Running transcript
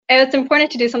it's important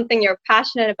to do something you're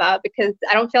passionate about because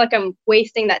I don't feel like I'm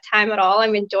wasting that time at all.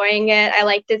 I'm enjoying it. I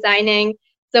like designing.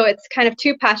 So it's kind of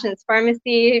two passions,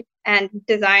 pharmacy and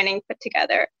designing put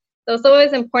together. So it's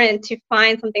always important to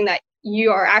find something that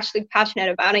you are actually passionate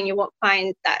about, and you won't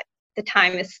find that the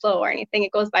time is slow or anything.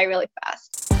 It goes by really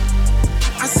fast.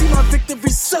 I see my victory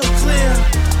so clear.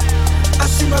 I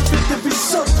see my victory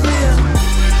so clear.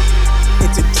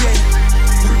 And today,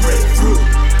 we break through.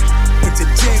 And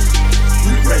today,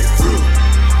 we break through.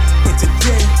 And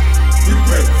today, we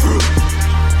break through.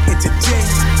 And today.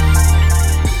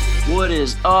 What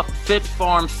is up, Fit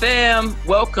Pharm fam?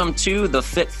 Welcome to the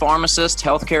Fit Pharmacist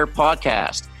Healthcare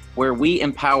Podcast, where we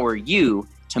empower you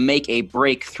to make a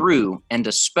breakthrough and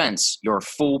dispense your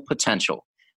full potential.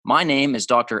 My name is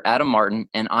Dr. Adam Martin,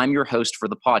 and I'm your host for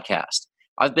the podcast.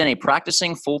 I've been a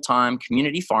practicing full-time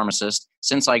community pharmacist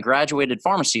since I graduated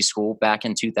pharmacy school back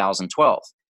in 2012.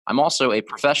 I'm also a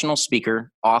professional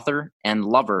speaker, author, and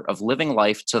lover of living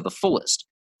life to the fullest.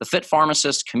 The Fit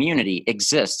Pharmacist community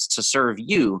exists to serve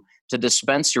you to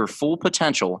dispense your full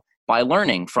potential by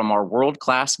learning from our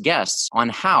world-class guests on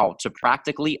how to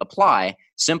practically apply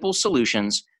simple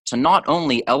solutions to not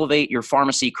only elevate your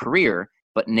pharmacy career,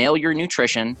 but nail your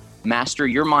nutrition, master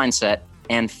your mindset,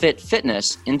 and fit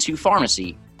fitness into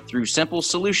pharmacy through simple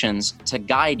solutions to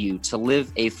guide you to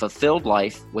live a fulfilled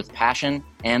life with passion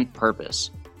and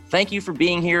purpose. Thank you for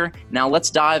being here. Now let's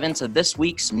dive into this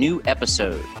week's new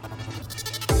episode.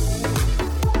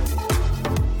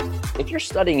 If you're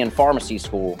studying in pharmacy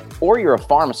school or you're a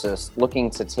pharmacist looking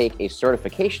to take a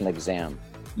certification exam,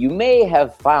 you may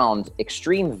have found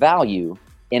extreme value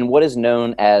in what is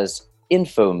known as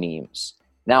info memes.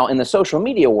 Now, in the social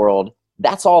media world,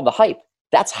 that's all the hype.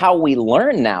 That's how we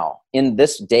learn now in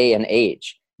this day and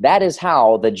age. That is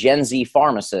how the Gen Z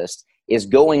pharmacist is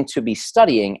going to be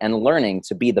studying and learning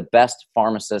to be the best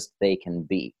pharmacist they can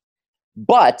be.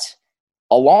 But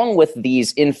along with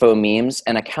these info memes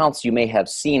and accounts you may have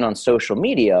seen on social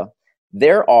media,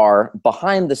 there are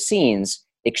behind the scenes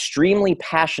extremely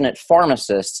passionate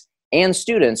pharmacists and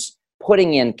students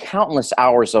putting in countless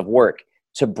hours of work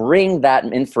to bring that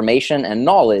information and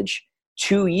knowledge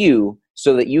to you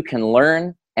so that you can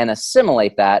learn and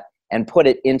assimilate that and put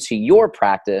it into your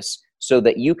practice so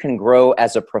that you can grow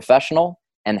as a professional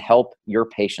and help your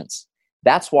patients.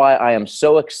 That's why I am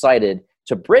so excited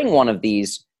to bring one of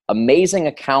these amazing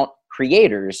account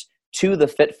creators to the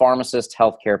Fit Pharmacist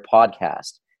Healthcare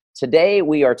Podcast. Today,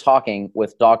 we are talking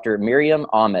with Dr. Miriam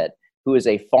Ahmed, who is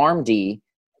a PharmD,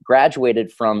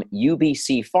 graduated from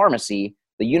UBC Pharmacy,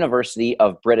 the University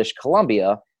of British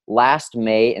Columbia, last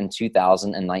May in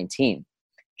 2019.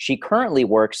 She currently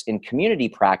works in community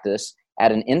practice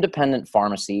at an independent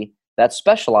pharmacy that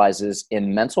specializes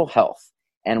in mental health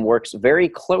and works very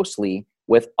closely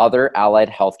with other allied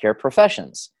healthcare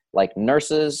professions like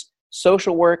nurses,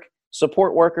 social work,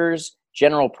 support workers,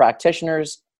 general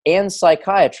practitioners, and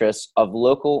psychiatrists of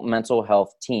local mental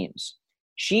health teams.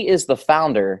 She is the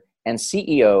founder and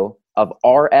CEO of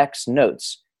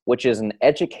RxNotes, which is an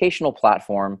educational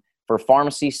platform for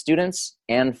pharmacy students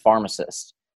and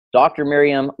pharmacists. Dr.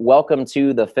 Miriam, welcome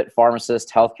to the Fit Pharmacist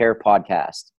Healthcare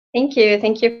Podcast. Thank you.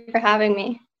 Thank you for having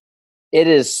me. It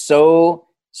is so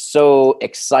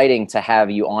exciting to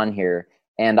have you on here.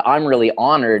 And I'm really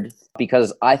honored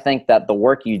because I think that the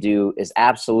work you do is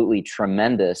absolutely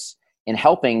tremendous in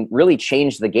helping really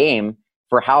change the game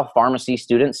for how pharmacy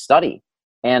students study.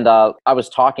 And I was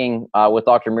talking with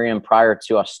Dr. Miriam prior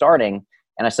to us starting,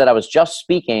 and I said I was just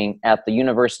speaking at the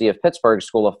University of Pittsburgh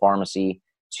School of Pharmacy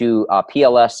to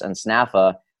PLS and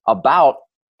SNAFA about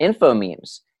info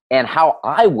memes and how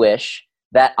I wish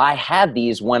that I had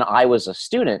these when I was a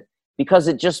student, because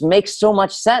it just makes so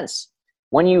much sense.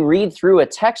 When you read through a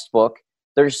textbook,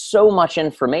 there's so much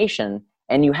information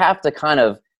and you have to kind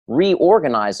of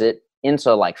reorganize it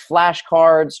into like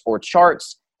flashcards or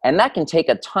charts, and that can take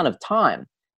a ton of time.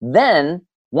 Then,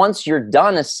 once you're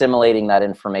done assimilating that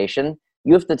information,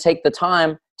 you have to take the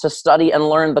time to study and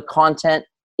learn the content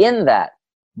in that.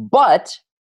 But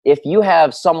if you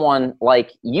have someone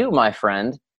like you, my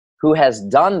friend, who has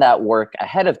done that work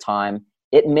ahead of time,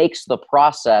 it makes the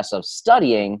process of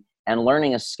studying and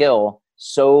learning a skill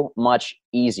so much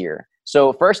easier.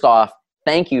 So first off,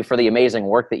 thank you for the amazing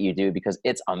work that you do, because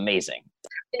it's amazing.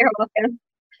 You're welcome.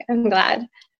 I'm glad.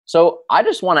 So I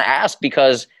just want to ask,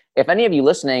 because if any of you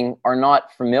listening are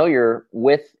not familiar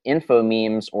with info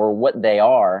memes or what they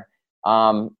are,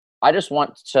 I just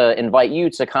want to invite you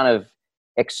to kind of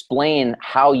explain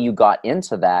how you got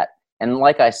into that. And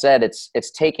like I said,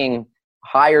 it's taking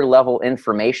higher level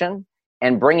information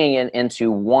and bringing it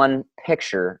into one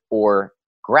picture or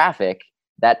graphic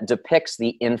that depicts the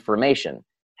information.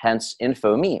 hence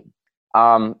infomeme.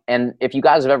 And if you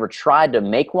guys have ever tried to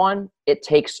make one, it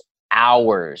takes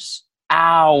hours,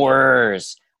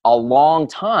 a long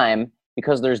time,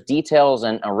 because there's details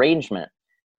and arrangement.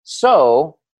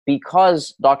 So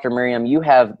because Dr. Miriam, you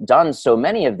have done so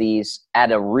many of these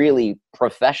at a really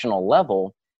professional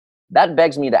level, that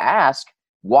begs me to ask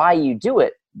why you do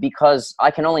it, because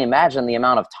I can only imagine the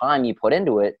amount of time you put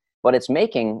into it, but it's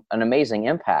making an amazing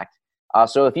impact.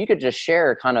 So if you could just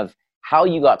share kind of how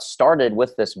you got started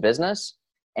with this business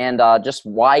and just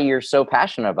why you're so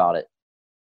passionate about it.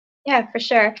 Yeah, for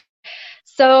sure.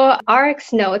 So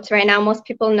RxNotes, right now, most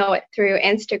people know it through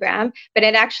Instagram, but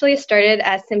it actually started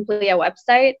as simply a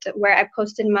website where I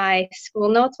posted my school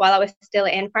notes while I was still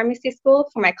in pharmacy school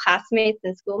for my classmates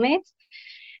and schoolmates.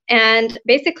 And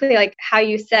basically, like how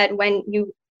you said, when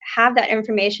you have that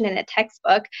information in a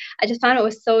textbook, I just found it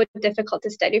was so difficult to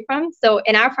study from. So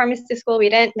in our pharmacy school, we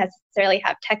didn't necessarily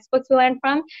have textbooks to learn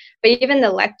from, but even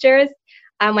the lectures,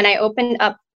 when I opened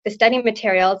up the study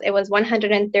materials, it was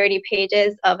 130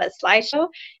 pages of a slideshow,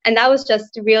 and that was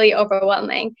just really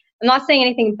overwhelming. I'm not saying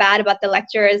anything bad about the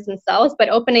lecturers themselves, but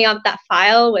opening up that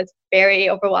file was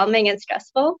very overwhelming and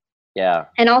stressful. Yeah.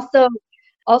 And also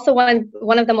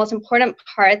one of the most important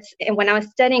parts when I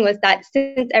was studying was that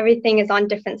since everything is on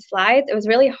different slides, it was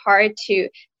really hard to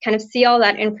kind of see all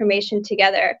that information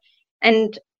together.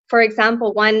 And for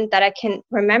example, one that I can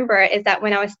remember is that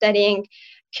when I was studying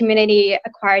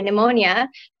community-acquired pneumonia,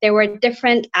 there were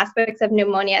different aspects of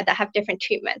pneumonia that have different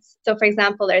treatments. So for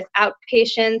example, there's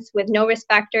outpatients with no risk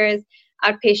factors,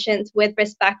 outpatients with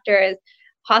risk factors,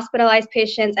 hospitalized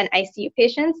patients, and ICU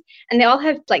patients. And they all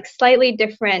have like slightly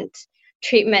different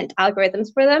treatment algorithms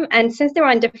for them. And since they were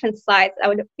on different slides, I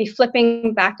would be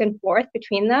flipping back and forth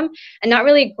between them and not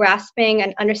really grasping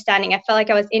and understanding. I felt like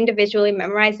I was individually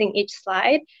memorizing each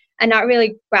slide and not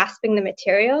really grasping the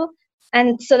material.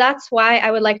 And so that's why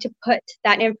I would like to put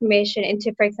that information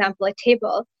into, for example, a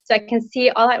table, so I can see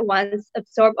all at once,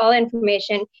 absorb all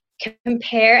information,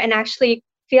 compare, and actually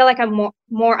feel like I'm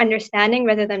more understanding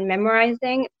rather than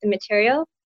memorizing the material.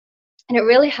 And it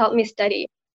really helped me study.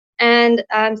 And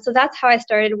so that's how I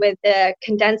started with the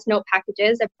condensed note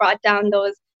packages. I brought down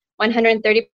those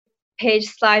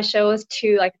 130-page slideshows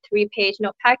to like a 3-page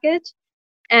note package.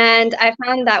 And I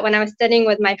found that when I was studying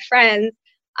with my friends,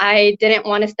 I didn't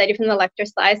want to study from the lecture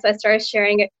slides, so I started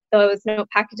sharing those note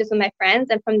packages with my friends,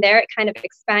 and from there it kind of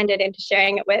expanded into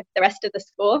sharing it with the rest of the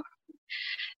school.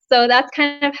 So that's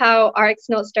kind of how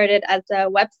RxNotes started as a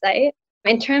website.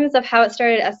 In terms of how it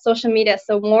started as social media,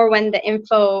 so more when the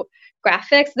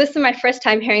infographics, this is my first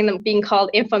time hearing them being called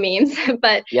infomemes,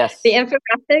 but yes, the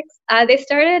infographics, they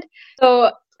started.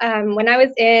 So when I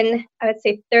was in, I would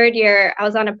say 3rd year, I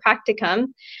was on a practicum,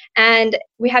 and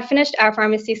we had finished our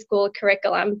pharmacy school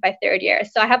curriculum by 3rd year.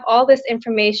 So I have all this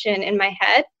information in my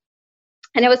head,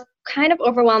 and it was kind of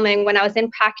overwhelming when I was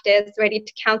in practice, ready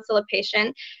to counsel a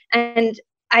patient, and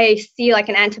I see like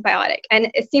an antibiotic. And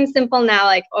it seems simple now,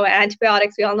 like, oh,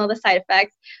 antibiotics, we all know the side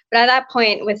effects. But at that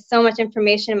point, with so much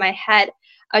information in my head,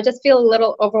 I just feel a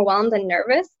little overwhelmed and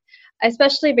nervous,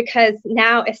 especially because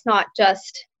now it's not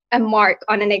just a mark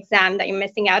on an exam that you're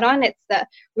missing out on. It's the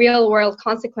real world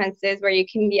consequences where you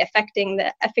can be affecting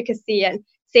the efficacy and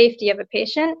safety of a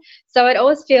patient. So I'd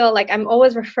always feel like I'm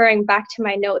always referring back to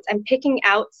my notes. I'm picking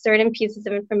out certain pieces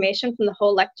of information from the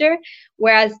whole lecture,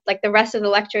 whereas like the rest of the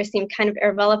lecture seemed kind of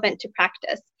irrelevant to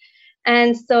practice.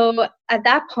 And so at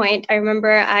that point, I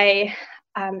remember I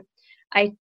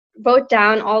wrote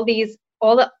down all the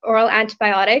oral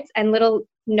antibiotics and little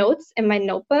notes in my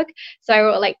notebook. So I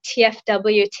wrote like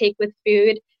TFW, take with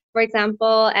food, for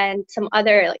example, and some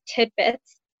other like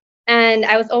tidbits. And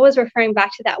I was always referring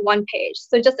back to that one page.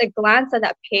 So just a glance at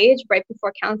that page right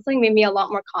before counseling made me a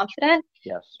lot more confident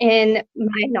in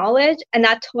my knowledge. And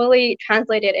that totally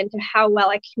translated into how well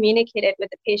I communicated with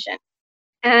the patient.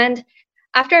 And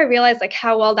after I realized like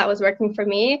how well that was working for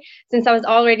me, since I was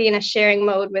already in a sharing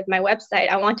mode with my website,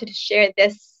 I wanted to share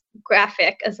this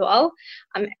graphic as well.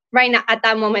 Right now, at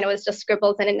that moment, it was just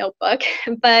scribbles in a notebook.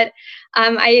 But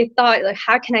I thought, like,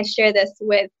 how can I share this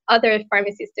with other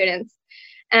pharmacy students?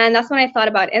 And that's when I thought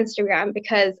about Instagram,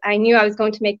 because I knew I was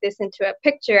going to make this into a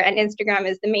picture, and Instagram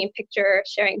is the main picture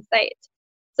sharing site.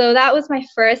 So that was my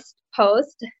first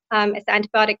post. It's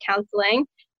antibiotic counseling,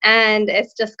 and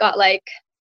it's just got like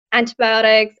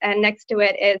antibiotics, and next to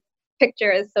it is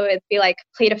pictures. So it'd be like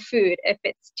plate of food if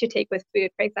it's to take with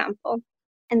food, for example.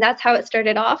 And that's how it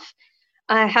started off.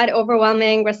 I had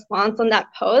overwhelming response on that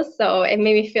post, so it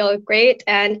made me feel great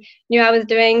and knew I was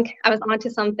onto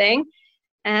something.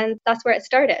 And that's where it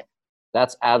started.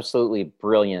 That's absolutely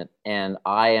brilliant. And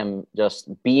I am just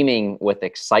beaming with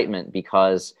excitement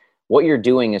because what you're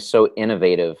doing is so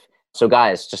innovative. So,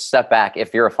 guys, just step back.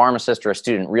 If you're a pharmacist or a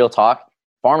student, real talk,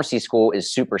 pharmacy school is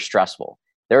super stressful.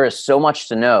 There is so much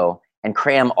to know and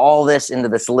cram all this into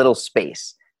this little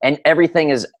space. And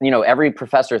everything is, every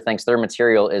professor thinks their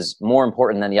material is more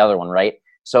important than the other one, right?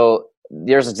 So,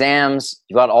 there's exams,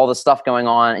 you've got all this stuff going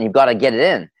on, and you've got to get it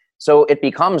in. So, it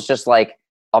becomes just like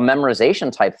a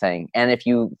memorization type thing. And if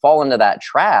you fall into that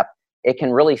trap, it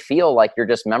can really feel like you're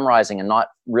just memorizing and not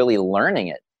really learning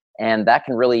it. And that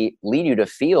can really lead you to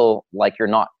feel like you're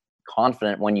not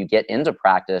confident when you get into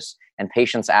practice and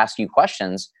patients ask you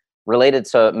questions related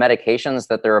to medications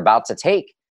that they're about to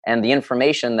take. And the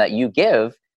information that you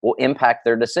give will impact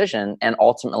their decision and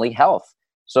ultimately health.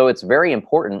 So it's very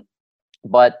important.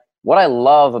 But what I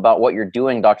love about what you're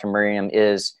doing, Dr. Miriam,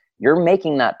 is you're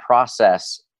making that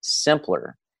process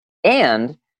simpler.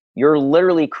 And you're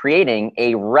literally creating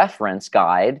a reference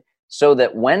guide so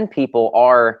that when people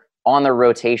are on their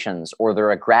rotations or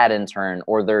they're a grad intern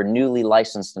or they're newly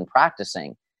licensed and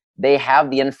practicing, they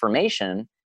have the information,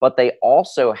 but they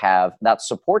also have that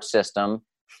support system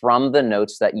from the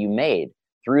notes that you made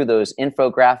through those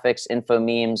infographics, info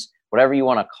memes, whatever you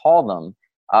want to call them.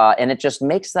 And it just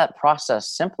makes that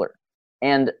process simpler.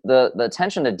 And the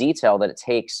attention to detail that it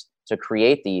takes to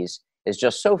create these is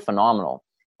just so phenomenal.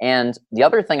 And the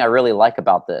other thing I really like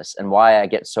about this and why I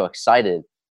get so excited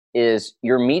is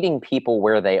you're meeting people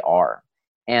where they are.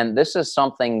 And this is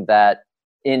something that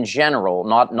in general,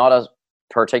 not a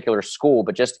particular school,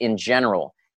 but just in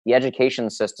general, the education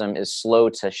system is slow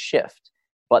to shift.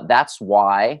 But that's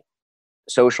why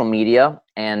social media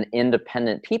and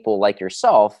independent people like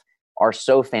yourself are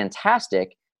so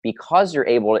fantastic, because you're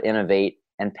able to innovate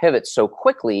and pivot so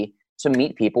quickly to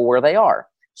meet people where they are.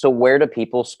 So where do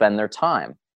people spend their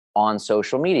time? On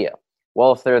social media.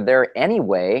 Well, if they're there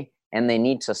anyway and they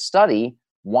need to study,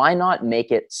 why not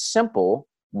make it simple?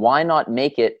 Why not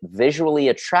make it visually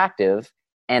attractive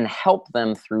and help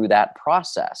them through that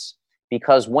process?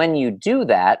 Because when you do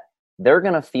that, they're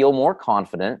going to feel more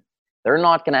confident. They're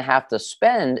not going to have to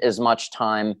spend as much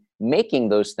time making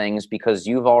those things because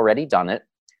you've already done it.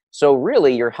 So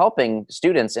really, you're helping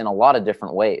students in a lot of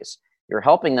different ways. You're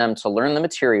helping them to learn the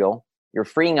material. You're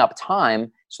freeing up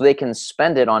time so they can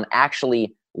spend it on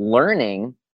actually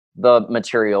learning the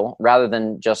material rather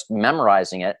than just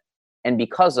memorizing it. And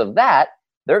because of that,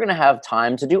 they're going to have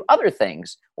time to do other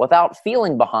things without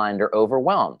feeling behind or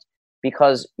overwhelmed,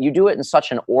 because you do it in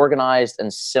such an organized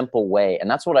and simple way. And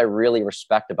that's what I really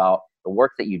respect about the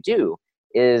work that you do,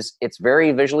 is it's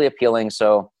very visually appealing.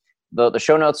 So the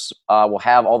show notes will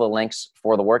have all the links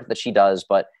for the work that she does,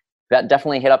 but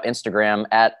definitely hit up Instagram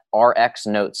at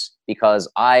RxNotes, because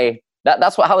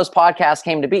that's how this podcast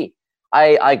came to be.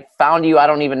 I found you, I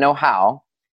don't even know how,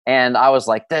 and I was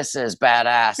like, this is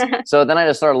badass. So then I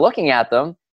just started looking at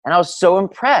them, and I was so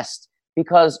impressed,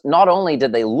 because not only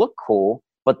did they look cool,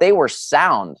 but they were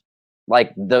sound.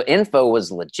 Like, the info was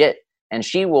legit, and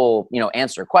she will,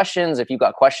 answer questions if you've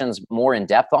got questions more in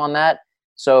depth on that.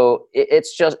 So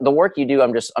it's just the work you do.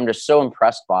 I'm just so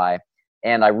impressed by.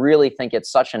 And I really think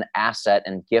it's such an asset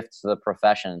and gift to the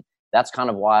profession. That's kind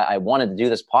of why I wanted to do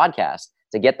this podcast,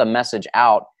 to get the message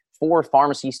out for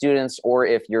pharmacy students, or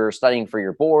if you're studying for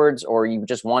your boards, or you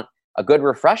just want a good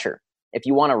refresher. If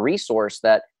you want a resource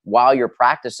that while you're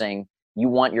practicing, you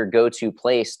want your go-to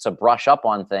place to brush up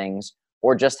on things,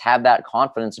 or just have that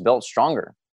confidence built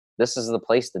stronger, this is the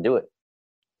place to do it.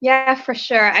 Yeah, for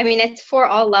sure. I mean, it's for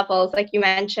all levels, like you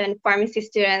mentioned, pharmacy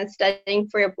students, studying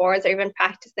for your boards, or even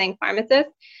practicing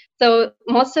pharmacists. So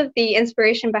most of the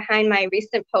inspiration behind my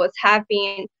recent posts have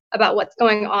been about what's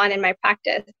going on in my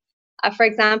practice. For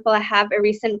example, I have a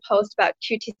recent post about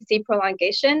QTC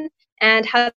prolongation, and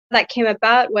how that came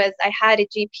about was I had a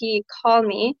GP call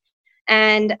me,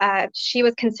 and she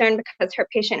was concerned because her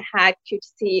patient had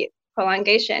QTC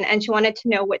prolongation, and she wanted to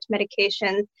know which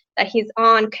medications that he's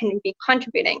on can be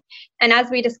contributing. And as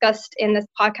we discussed in this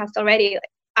podcast already,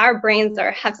 our brains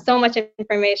have so much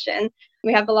information.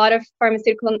 We have a lot of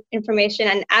pharmaceutical information,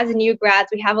 and as new grads,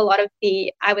 we have a lot of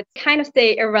the, I would kind of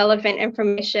say, irrelevant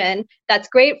information that's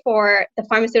great for the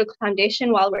pharmaceutical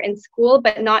foundation while we're in school,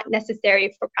 but not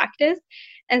necessary for practice.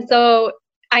 And so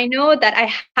I know that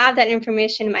I have that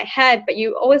information in my head, but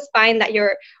you always find that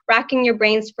you're racking your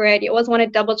brains for it. You always want to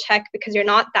double check because you're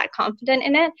not that confident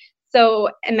in it. So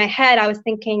in my head, I was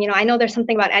thinking, I know there's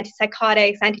something about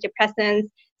antipsychotics, antidepressants,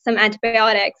 some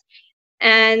antibiotics.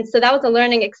 And so that was a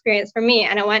learning experience for me.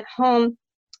 And I went home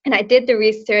And I did the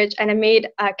research and I made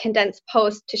a condensed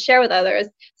post to share with others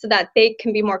so that they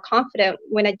can be more confident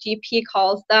when a GP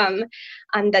calls them,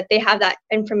 that they have that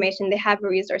information, they have a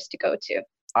resource to go to.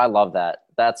 I love that.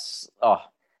 That's, I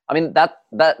mean,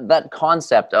 that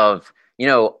concept of,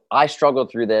 I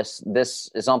struggled through this. This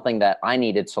is something that I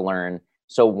needed to learn.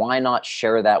 So why not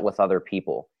share that with other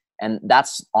people? And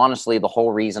that's honestly the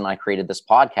whole reason I created this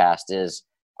podcast is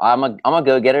I'm a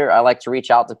go-getter. I like to reach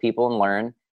out to people and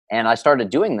learn. And I started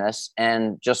doing this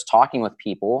and just talking with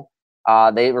people.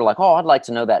 They were like, oh, I'd like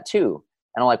to know that too.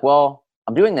 And I'm like, well,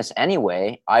 I'm doing this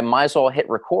anyway. I might as well hit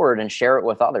record and share it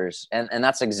with others. And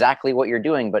that's exactly what you're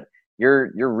doing. But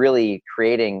you're really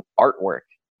creating artwork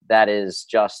that is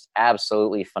just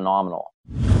absolutely phenomenal.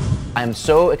 I'm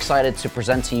so excited to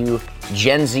present to you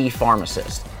Gen Z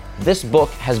Pharmacist. This book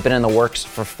has been in the works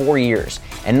for 4 years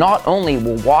and not only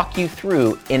will walk you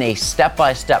through in a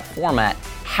step-by-step format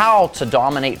how to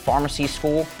dominate pharmacy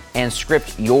school and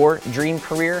script your dream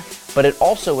career, but it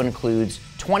also includes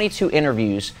 22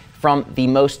 interviews from the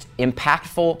most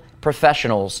impactful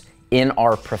professionals in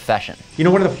our profession.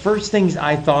 One of the first things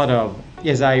I thought of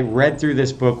as I read through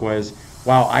this book was,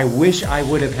 wow, I wish I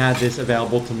would have had this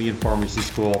available to me in pharmacy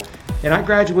school. And I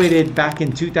graduated back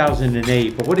in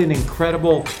 2008, but what an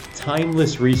incredible,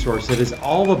 timeless resource that is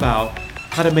all about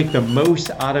how to make the most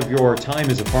out of your time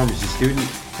as a pharmacy student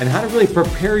and how to really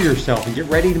prepare yourself and get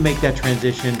ready to make that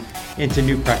transition into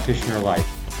new practitioner life.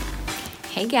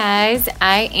 Hey guys,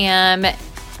 I am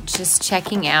just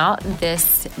checking out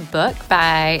this book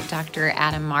by Dr.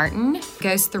 Adam Martin.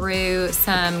 Goes through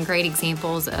some great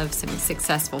examples of some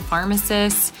successful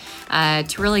pharmacists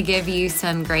to really give you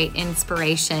some great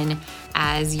inspiration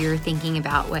as you're thinking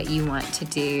about what you want to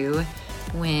do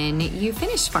when you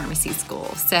finish pharmacy school.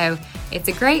 So it's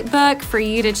a great book for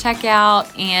you to check out,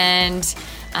 and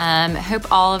hope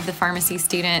all of the pharmacy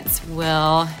students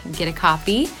will get a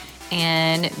copy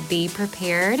and be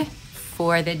prepared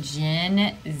for the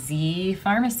Gen Z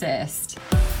Pharmacist.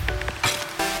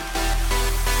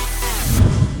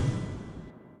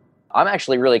 I'm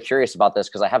actually really curious about this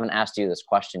because I haven't asked you this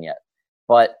question yet.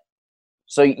 But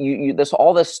so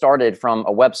all this started from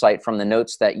a website from the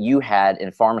notes that you had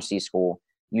in pharmacy school.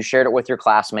 You shared it with your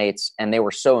classmates and they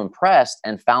were so impressed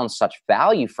and found such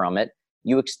value from it.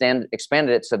 You expanded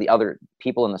it to the other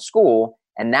people in the school.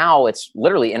 And now it's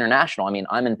literally international. I mean,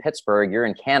 I'm in Pittsburgh, you're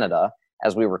in Canada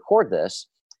as we record this,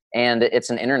 and it's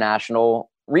an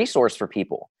international resource for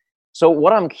people. So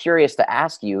what I'm curious to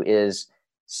ask you is,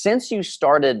 since you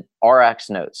started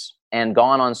RxNotes and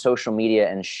gone on social media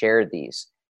and shared these,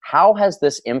 how has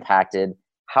this impacted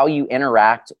how you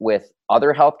interact with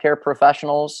other healthcare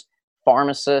professionals,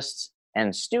 pharmacists,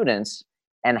 and students?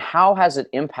 And how has it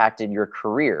impacted your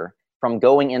career from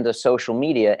going into social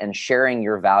media and sharing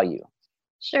your value?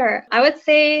 Sure. I would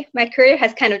say my career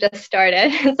has kind of just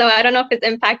started. So I don't know if it's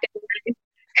impacted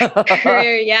my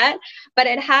career yet, but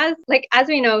it has, as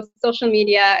we know, social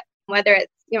media, whether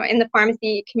it's, in the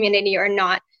pharmacy community or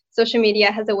not, social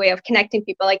media has a way of connecting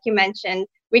people. Like you mentioned,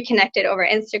 we connected over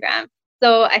Instagram.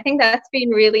 So I think that's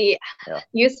been really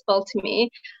useful to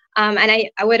me. And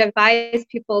I would advise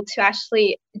people to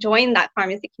actually join that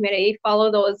pharmacy community,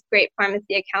 follow those great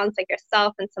pharmacy accounts like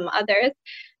yourself and some others,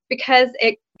 because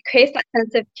it creates that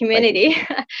sense of community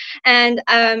and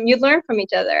you learn from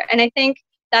each other. And I think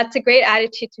that's a great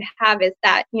attitude to have, is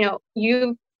that,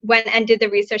 you went and did the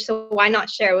research, so why not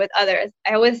share it with others?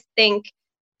 I always think,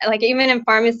 even in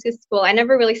pharmacy school, I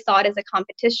never really saw it as a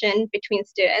competition between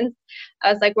students.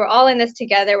 I was like, we're all in this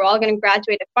together. We're all going to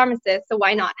graduate as pharmacists, so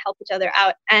why not help each other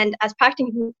out? And as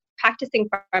practicing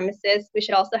pharmacists, we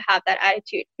should also have that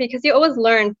attitude, because you always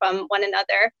learn from one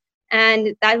another.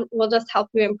 And that will just help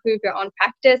you improve your own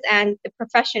practice and the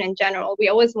profession in general. We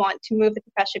always want to move the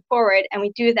profession forward, and we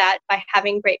do that by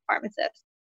having great pharmacists.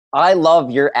 I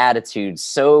love your attitude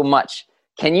so much.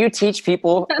 Can you teach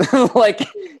people?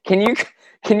 Can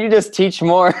you just teach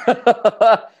more?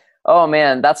 Oh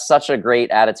man, that's such a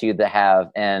great attitude to have.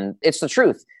 And it's the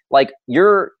truth.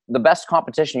 The best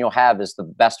competition you'll have is the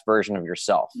best version of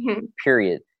yourself,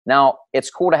 period. Now, it's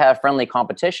cool to have friendly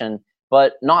competition,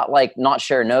 but not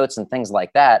share notes and things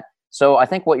like that. So I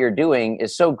think what you're doing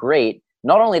is so great,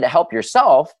 not only to help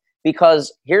yourself,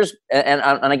 because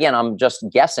and again, I'm just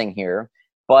guessing here,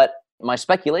 but my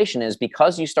speculation is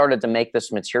because you started to make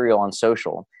this material on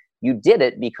social, you did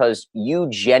it because you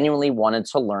genuinely wanted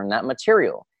to learn that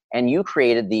material and you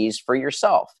created these for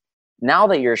yourself. Now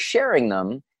that you're sharing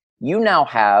them, you now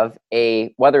have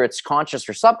whether it's conscious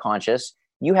or subconscious,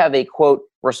 you have a quote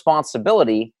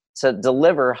responsibility to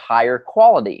deliver higher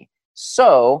quality.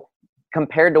 So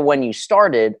compared to when you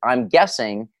started, I'm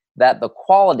guessing that the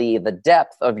quality, the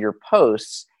depth of your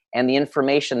posts and the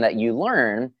information that you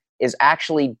learn is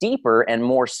actually deeper and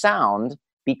more sound,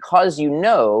 because you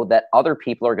know that other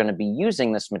people are going to be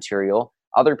using this material,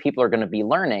 other people are going to be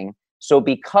learning. So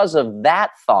because of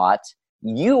that thought,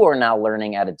 you are now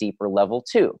learning at a deeper level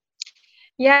too.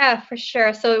 Yeah, for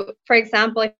sure. So, for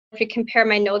example, if you compare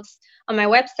my notes on my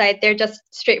website, they're just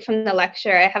straight from the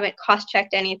lecture. I haven't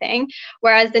cross-checked anything.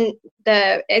 Whereas in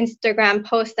the Instagram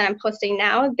posts that I'm posting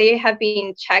now, they have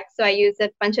been checked. So I use a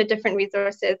bunch of different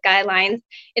resources, guidelines.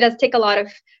 It does take a lot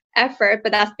of effort,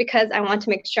 but that's because I want to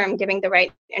make sure I'm giving the right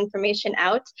information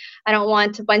out. I don't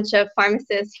want a bunch of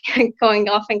pharmacists going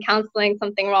off and counseling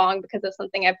something wrong because of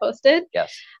something I posted.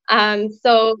 Yes.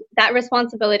 So that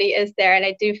responsibility is there, and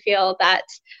I do feel that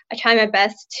I try my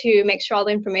best to make sure all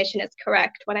the information is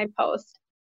correct when I post.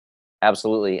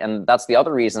 Absolutely. And that's the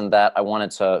other reason that I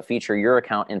wanted to feature your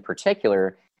account in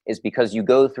particular, is because you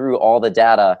go through all the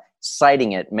data,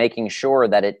 citing it, making sure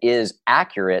that it is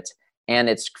accurate and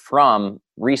it's from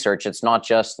research. It's not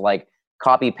just like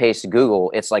copy paste Google.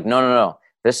 It's like, no.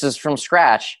 This is from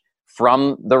scratch,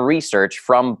 from the research,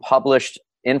 from published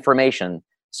information.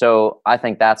 So I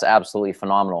think that's absolutely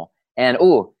phenomenal. And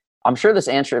I'm sure this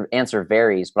answer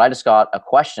varies, but I just got a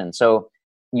question. So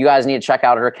you guys need to check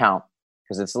out her account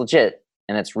because it's legit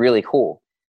and it's really cool.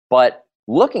 But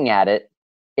looking at it,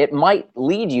 it might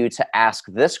lead you to ask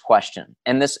this question,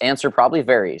 and this answer probably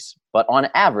varies, but on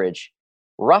average,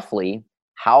 roughly,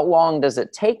 how long does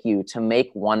it take you to make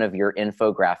one of your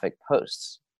infographic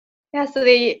posts? Yeah, so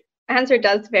the answer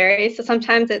does vary. So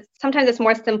sometimes it's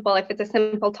more simple. If it's a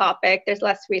simple topic, there's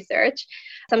less research.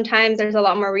 Sometimes there's a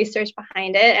lot more research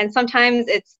behind it, and sometimes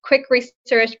it's quick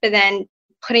research, but then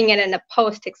putting it in a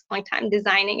post takes a long time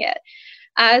designing it.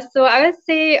 So I would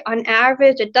say on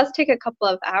average, it does take a couple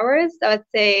of hours. I would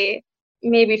say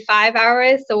maybe 5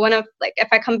 hours. So if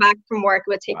I come back from work, it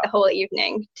would take the whole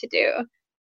evening to do.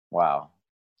 Wow.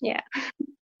 Yeah.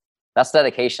 That's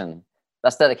dedication.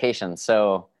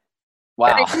 So,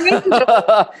 wow.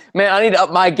 Man, I need to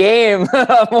up my game.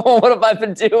 What have I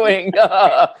been doing?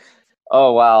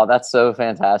 Oh, wow. That's so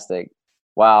fantastic.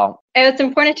 Wow. And it's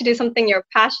important to do something you're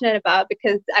passionate about,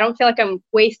 because I don't feel like I'm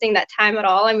wasting that time at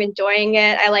all. I'm enjoying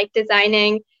it. I like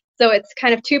designing. So it's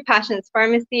kind of two passions,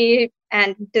 pharmacy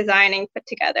and designing put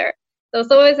together. So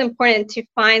it's always important to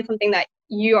find something that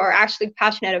you are actually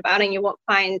passionate about, and you won't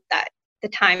find that the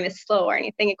time is slow or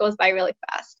anything. It goes by really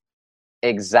fast.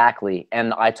 Exactly.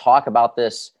 And I talk about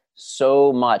this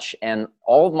so much, and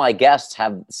all of my guests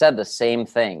have said the same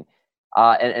thing.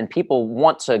 And people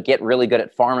want to get really good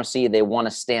at pharmacy. They want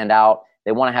to stand out.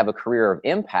 They want to have a career of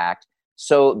impact.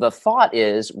 So the thought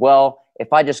is, well,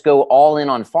 if I just go all in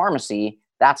on pharmacy,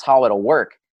 that's how it'll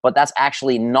work. But that's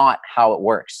actually not how it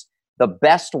works. The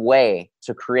best way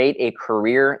to create a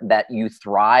career that you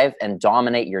thrive and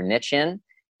dominate your niche in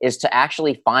is to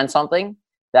actually find something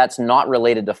that's not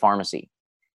related to pharmacy,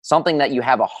 something that you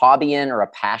have a hobby in or a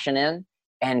passion in,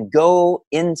 and go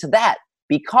into that.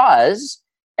 Because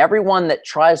everyone that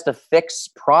tries to fix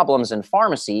problems in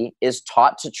pharmacy is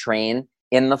taught to train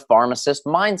in the pharmacist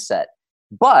mindset.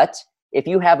 But if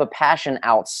you have a passion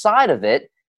outside of it,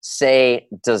 say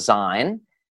design,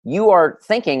 you are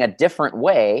thinking a different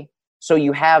way. So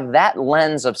you have that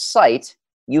lens of sight.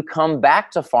 You come back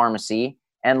to pharmacy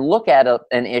and look at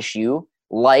an issue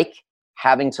like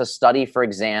having to study for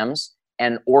exams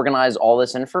and organize all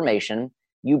this information.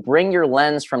 You bring your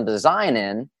lens from design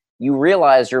in, you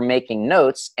realize you're making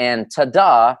notes, and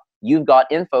ta-da, you've got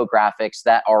infographics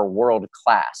that are world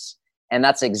class. And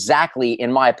that's exactly,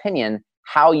 in my opinion,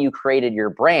 how you created your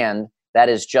brand that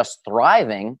is just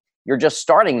thriving. You're just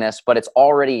starting this, but it's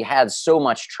already had so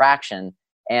much traction.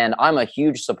 And I'm a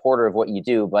huge supporter of what you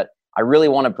do, but I really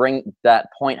want to bring that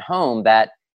point home that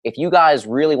if you guys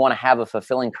really want to have a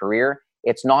fulfilling career,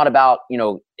 it's not about,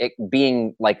 it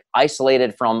being like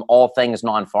isolated from all things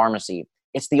non-pharmacy.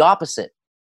 It's the opposite.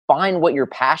 Find what you're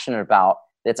passionate about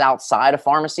that's outside of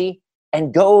pharmacy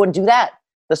and go and do that.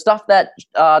 The stuff that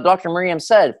Dr. Miriam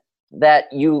said, that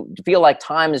you feel like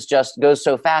time goes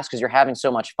so fast because you're having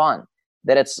so much fun,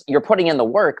 that you're putting in the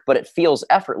work, but it feels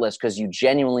effortless because you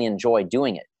genuinely enjoy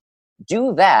doing it.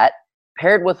 Do that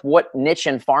paired with what niche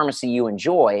in pharmacy you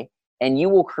enjoy, and you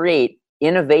will create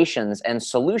innovations and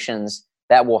solutions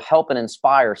that will help and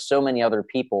inspire so many other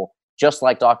people, just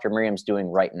like Dr. Miriam's doing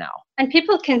right now. And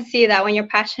people can see that when you're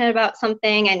passionate about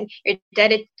something and you're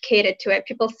dedicated to it,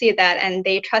 people see that and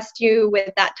they trust you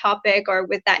with that topic or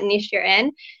with that niche you're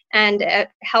in, and it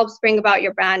helps bring about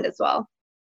your brand as well.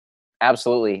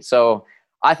 Absolutely. So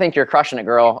I think you're crushing it,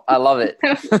 girl. I love it.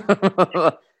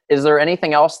 Is there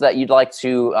anything else that you'd like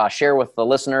to share with the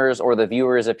listeners or the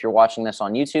viewers if you're watching this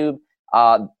on YouTube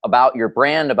about your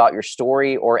brand, about your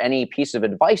story, or any piece of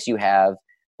advice you have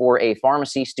for a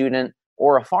pharmacy student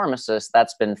or a pharmacist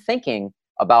that's been thinking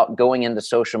about going into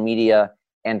social media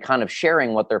and kind of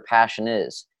sharing what their passion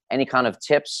is? Any kind of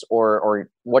tips or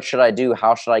what should I do?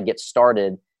 How should I get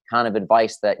started? Kind of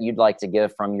advice that you'd like to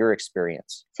give from your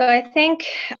experience? So I think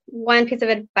one piece of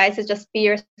advice is just be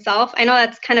yourself. I know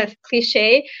that's kind of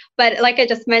cliche, but like I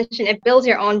just mentioned, it builds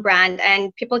your own brand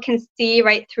and people can see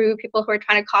right through people who are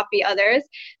trying to copy others.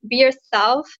 Be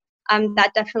yourself.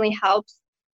 That definitely helps.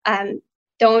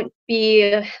 Don't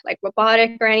be like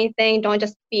robotic or anything. Don't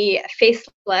just be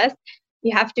faceless.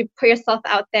 You have to put yourself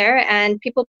out there, and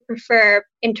people prefer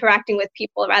interacting with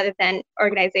people rather than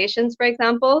organizations, for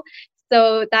example.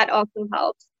 So that also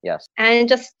helps. Yes. And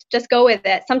just go with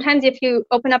it. Sometimes if you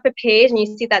open up a page and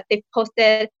you see that they've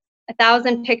posted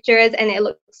 1,000 pictures and it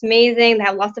looks amazing, they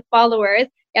have lots of followers,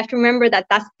 you have to remember that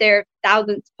that's their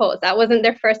 1,000th post. That wasn't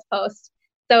their first post.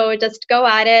 So just go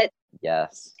at it.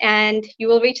 Yes. And you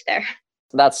will reach there.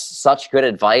 That's such good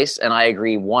advice. And I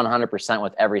agree 100%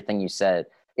 with everything you said.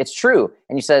 It's true.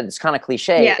 And you said it's kind of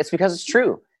cliche. Yeah. It's because it's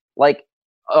true. Like,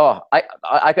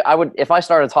 I would, if I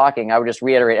started talking, I would just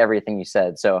reiterate everything you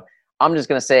said. So I'm just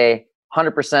going to say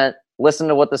 100% listen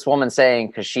to what this woman's saying,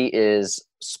 because she is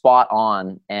spot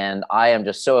on. And I am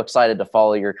just so excited to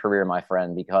follow your career, my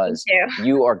friend, because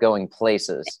you are going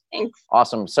places. Thanks.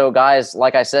 Awesome. So guys,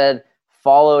 like I said,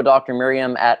 follow Dr.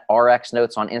 Miriam at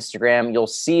RxNotes on Instagram. You'll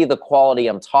see the quality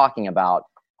I'm talking about.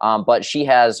 But she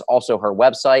has also her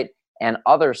website and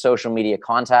other social media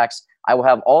contacts. I will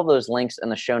have all those links in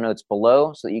the show notes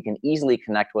below so that you can easily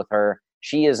connect with her.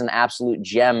 She is an absolute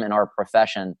gem in our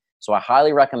profession. So I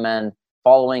highly recommend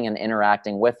following and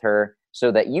interacting with her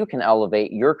so that you can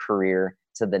elevate your career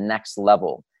to the next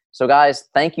level. So guys,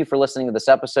 thank you for listening to this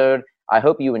episode. I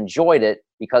hope you enjoyed it,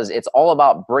 because it's all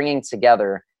about bringing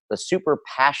together the super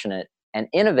passionate and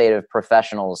innovative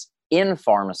professionals in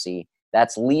pharmacy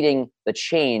that's leading the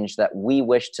change that we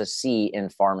wish to see in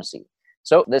pharmacy.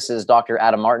 So this is Dr.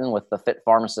 Adam Martin with the Fit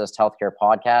Pharmacist Healthcare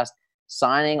Podcast,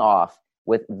 signing off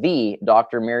with the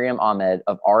Dr. Miriam Ahmed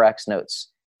of RxNotes.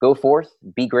 Go forth,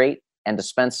 be great, and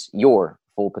dispense your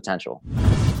full potential.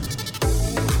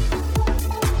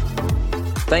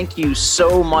 Thank you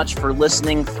so much for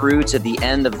listening through to the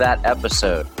end of that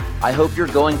episode. I hope you're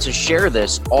going to share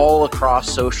this all across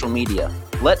social media.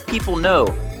 Let people know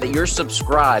that you're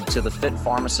subscribed to the Fit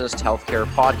Pharmacist Healthcare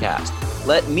Podcast.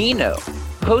 Let me know.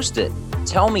 Post it.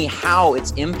 Tell me how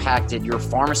it's impacted your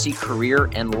pharmacy career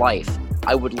and life.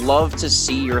 I would love to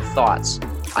see your thoughts.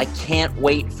 I can't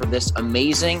wait for this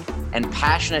amazing and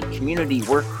passionate community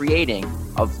we're creating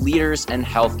of leaders in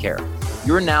healthcare.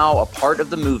 You're now a part of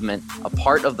the movement, a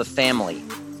part of the family.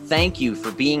 Thank you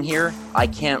for being here. I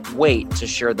can't wait to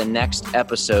share the next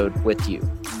episode with you.